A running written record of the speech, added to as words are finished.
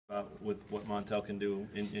with what Montell can do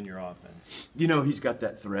in your offense? You know, he's got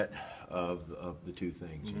that threat of the two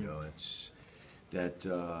things. Mm-hmm. You know, it's that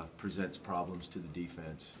presents problems to the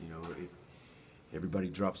defense. You know, if everybody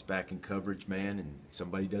drops back in coverage, man, and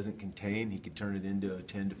somebody doesn't contain, he could turn it into a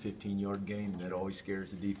 10 to 15-yard game, and that always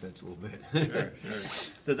scares the defense a little bit. Sure.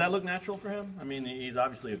 Does that look natural for him? I mean, he's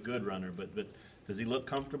obviously a good runner, but does he look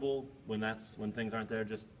comfortable when things aren't there,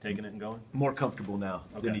 just taking it and going? More comfortable now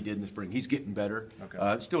than he did in the spring. He's getting better. Okay.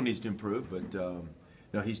 It still needs to improve, but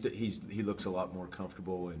no, he looks a lot more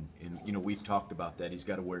comfortable, and you know, we've talked about that. He's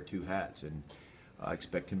got to wear two hats, and I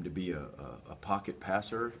expect him to be a pocket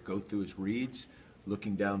passer, go through his reads,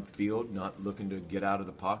 looking downfield, not looking to get out of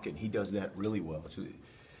the pocket. And he does that really well. So,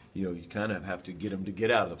 you know, you kind of have to get him to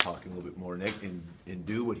get out of the pocket a little bit more and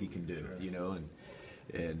do what he can do. Sure. You know,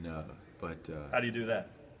 but how do you do that?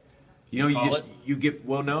 You know, you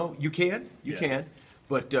can,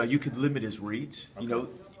 but you could limit his reads. Okay. You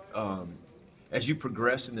know, as you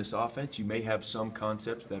progress in this offense, you may have some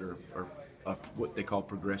concepts that are what they call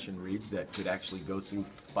progression reads that could actually go through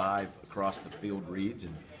 5 across the field reads,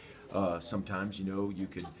 and sometimes, you know, you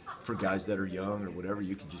could, for guys that are young or whatever,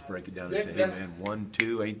 you could just break it down and say, hey man, 1,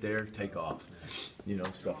 2 ain't there, take off, you know,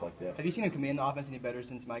 stuff like that. Have you seen him command the offense any better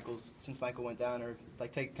since Michael went down, or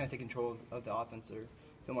like take control of the offense, or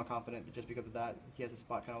feel more confident? But just because of that, he has a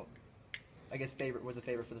spot kind of, I guess, was a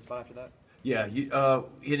favorite for the spot after that. Yeah, and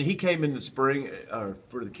he came in the spring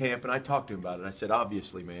for the camp, and I talked to him about it. I said,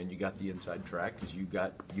 obviously, man, you got the inside track because you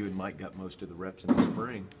and Mike got most of the reps in the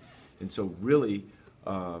spring, and so really,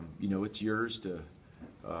 you know, it's yours to.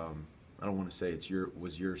 I don't want to say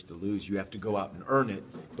was yours to lose. You have to go out and earn it,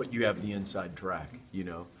 but you have the inside track, you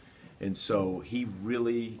know, and so he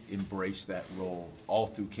really embraced that role all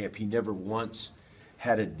through camp. He never once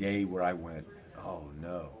had a day where I went, oh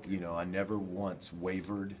no, you know, I never once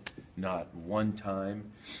wavered. Not one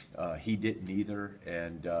time. He didn't either,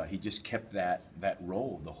 and he just kept that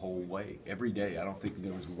role the whole way, every day. I don't think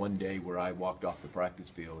there was one day where I walked off the practice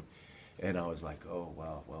field and I was like, oh,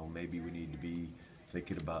 wow, well, maybe we need to be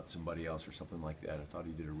thinking about somebody else or something like that. I thought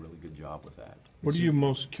he did a really good job with that. What are you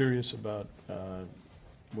most curious about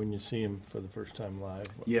when you see him for the first time live?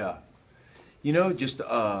 Yeah. You know, just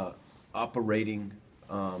operating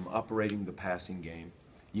the passing game.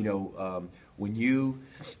 You know, when you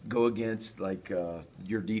go against like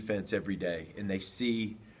your defense every day and they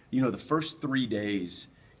see, you know, the first 3 days,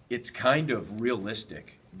 it's kind of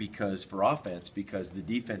realistic because the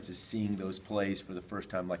defense is seeing those plays for the first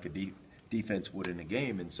time like a defense would in a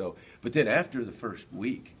game. And so, but then after the first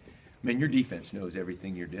week, man, your defense knows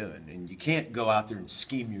everything you're doing, and you can't go out there and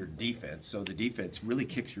scheme your defense. So the defense really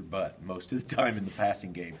kicks your butt most of the time in the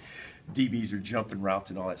passing game. DBs are jumping routes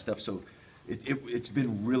and all that stuff. So it's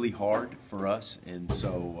been really hard for us, and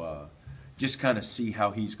so just kind of see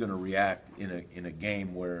how he's going to react in a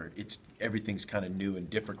game where everything's kind of new and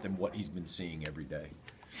different than what he's been seeing every day.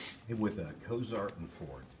 And with Cozart and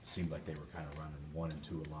Ford, it seemed like they were kind of running 1 and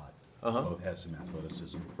 2 a lot. Uh-huh. Both have some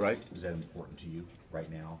athleticism. Right. Is that important to you right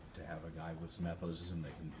now to have a guy with some athleticism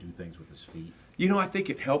that can do things with his feet? You know, I think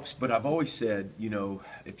it helps, but I've always said, you know,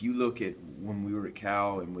 if you look at when we were at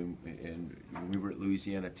Cal and when we were at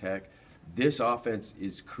Louisiana Tech, this offense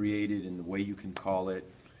is created in the way you can call it.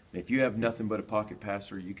 And if you have nothing but a pocket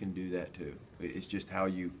passer, you can do that too. It's just how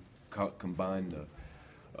you combine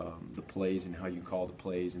the plays and how you call the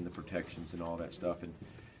plays and the protections and all that stuff.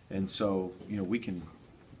 And so, you know, we can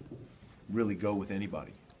really go with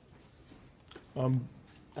anybody. I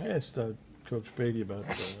asked Coach Beaty about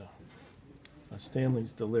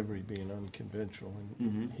Stanley's delivery being unconventional,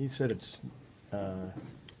 and he said it's a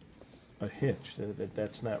hitch,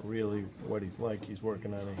 that's not really what he's like. He's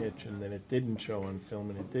working on a hitch, and then it didn't show on film,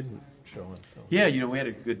 and it didn't show on film. Yeah, you know, we had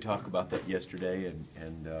a good talk about that yesterday,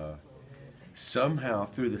 and somehow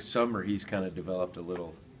through the summer he's kind of developed a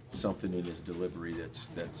little something in his delivery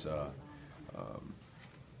that's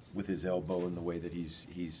with his elbow and the way that he's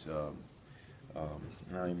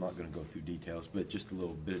I'm not going to go through details, but just a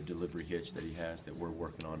little bit of delivery hitch that he has that we're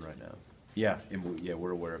working on right now. Yeah, and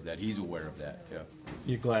we're aware of that. He's aware of that. Yeah.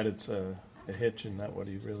 You're glad it's a hitch and not what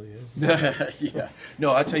he really is? Yeah.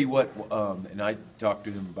 No, I'll tell you what, and I talked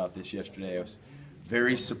to him about this yesterday. I was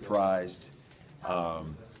very surprised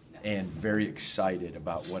and very excited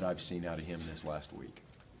about what I've seen out of him this last week.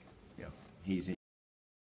 Yeah, he's